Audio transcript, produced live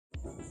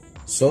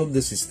solve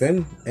the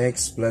system.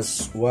 X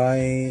plus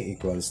y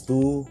equals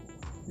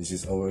 2. This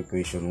is our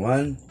equation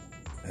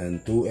 1.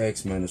 And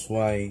 2x minus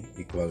y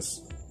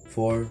equals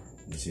 4.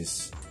 This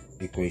is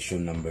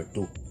equation number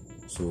 2.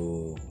 So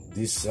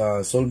this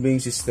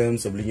solving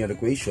systems of linear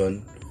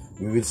equation,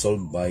 we will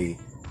solve by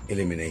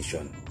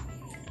elimination.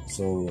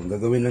 So ang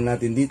gagawin lang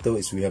natin dito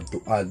is we have to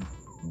add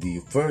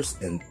the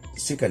first and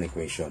second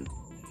equation.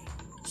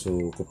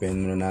 So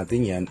kopyahin muna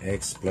natin yan.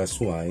 X plus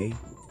y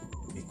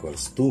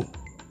equals 2.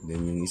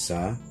 Then yung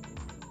isa,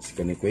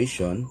 second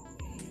equation,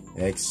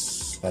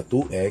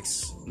 2x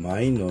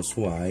minus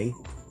y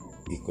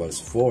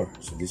equals 4.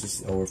 So this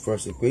is our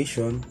first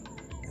equation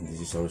and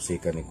this is our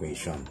second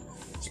equation.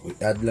 So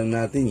i-add lang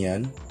natin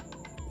yan.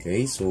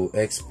 Okay, so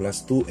x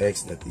plus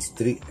 2x, that is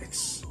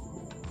 3x.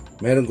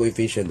 Meron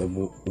coefficient of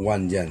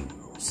 1 dyan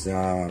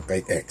sa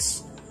kay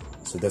x.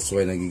 So that's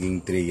why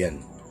nagiging 3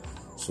 yan.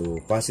 So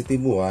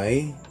positive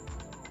y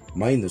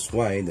minus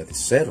y, that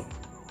is 0.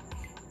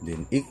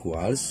 Then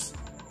equals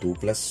 2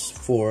 plus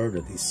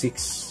 4, that is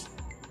 6.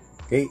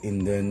 Okay,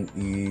 and then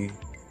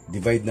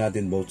i-divide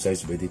natin both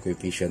sides by the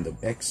coefficient of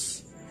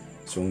x.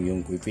 So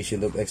yung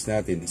coefficient of x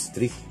natin is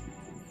 3.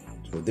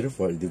 So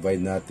therefore, divide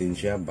natin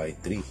siya by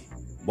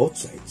 3.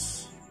 Both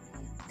sides.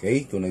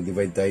 Okay, kung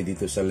nag-divide tayo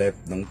dito sa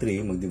left ng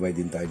 3, mag-divide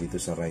din tayo dito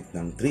sa right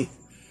ng 3.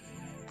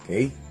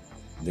 Okay,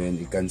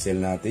 then i-cancel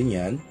natin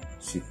yan.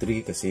 Si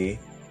 3 kasi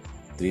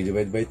 3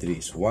 divided by 3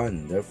 is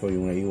 1. Therefore,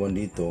 yung naiwan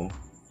dito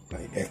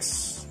ay x.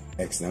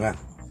 X na lang.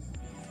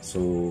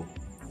 So,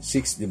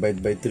 6 divided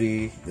by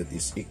 3, that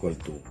is equal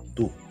to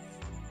 2.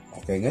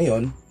 Okay,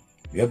 ngayon,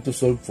 we have to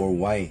solve for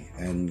y.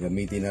 And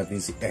gamitin natin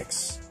si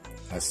x.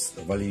 As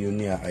value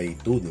niya ay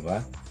 2, di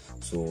ba?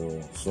 So,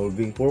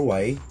 solving for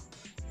y.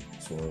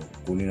 So,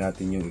 kunin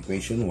natin yung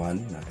equation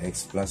 1 na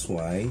x plus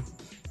y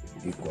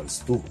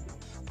equals 2.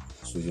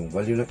 So, yung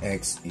value ng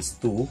x is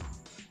 2.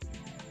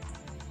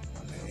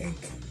 Ano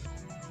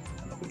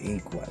ko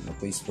ink? Ano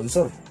ko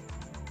sponsor?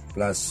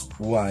 Plus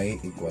y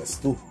equals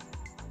 2.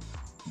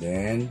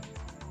 Then,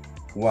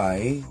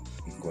 y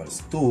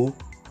equals 2.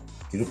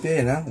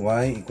 Kinupya yan ha?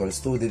 Y equals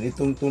 2. Then,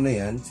 itong 2 na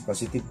yan, si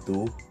positive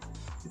 2,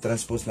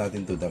 i-transpose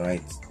natin to the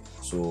right.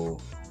 So,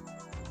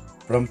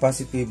 from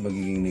positive,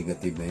 magiging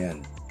negative na yan.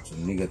 So,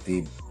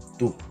 negative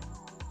 2.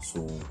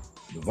 So,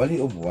 the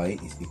value of y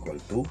is equal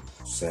to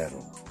 0.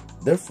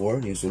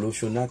 Therefore, yung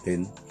solution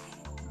natin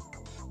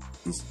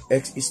is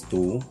x is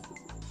 2,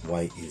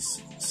 y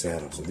is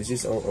 0. So, this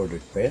is our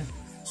ordered pair.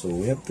 So,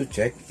 we have to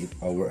check if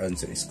our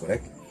answer is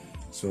correct.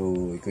 So,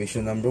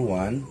 equation number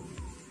 1,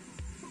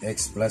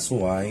 x plus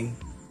y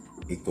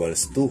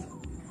equals 2.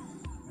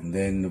 And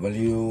then, the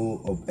value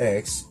of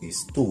x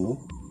is 2.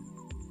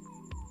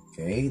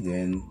 Okay,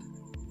 then,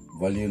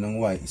 value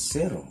ng y is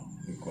 0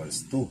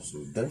 equals 2.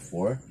 So,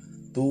 therefore,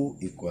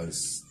 2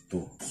 equals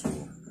 2. So,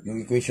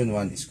 yung equation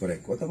 1 is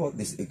correct. What about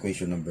this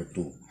equation number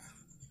 2?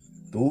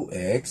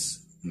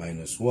 2x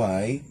minus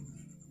y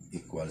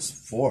equals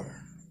 4.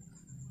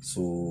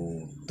 So,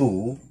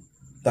 2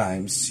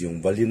 times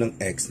yung value ng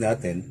x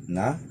natin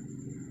na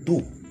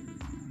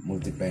 2.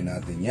 Multiply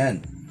natin yan.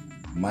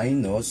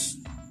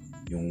 Minus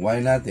yung y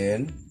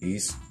natin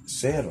is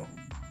 0.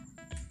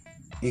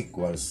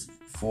 Equals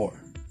 4.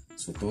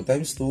 So, 2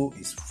 times 2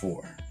 is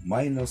 4.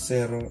 Minus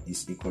 0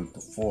 is equal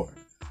to 4.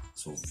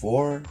 So,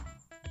 4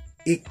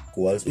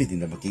 equals... Uy, di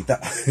na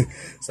makita.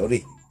 Sorry.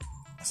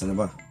 Asa na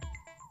ba?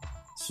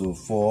 So,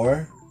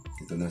 4.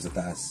 Ito na sa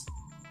taas.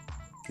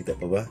 Kita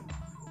pa ba?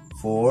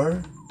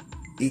 4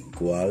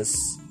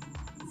 equals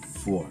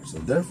 4. So,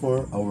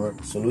 therefore, our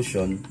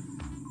solution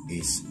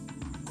is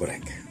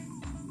correct.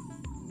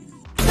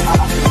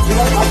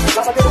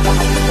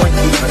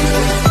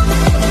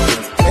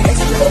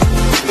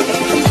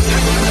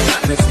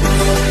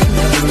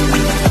 Next.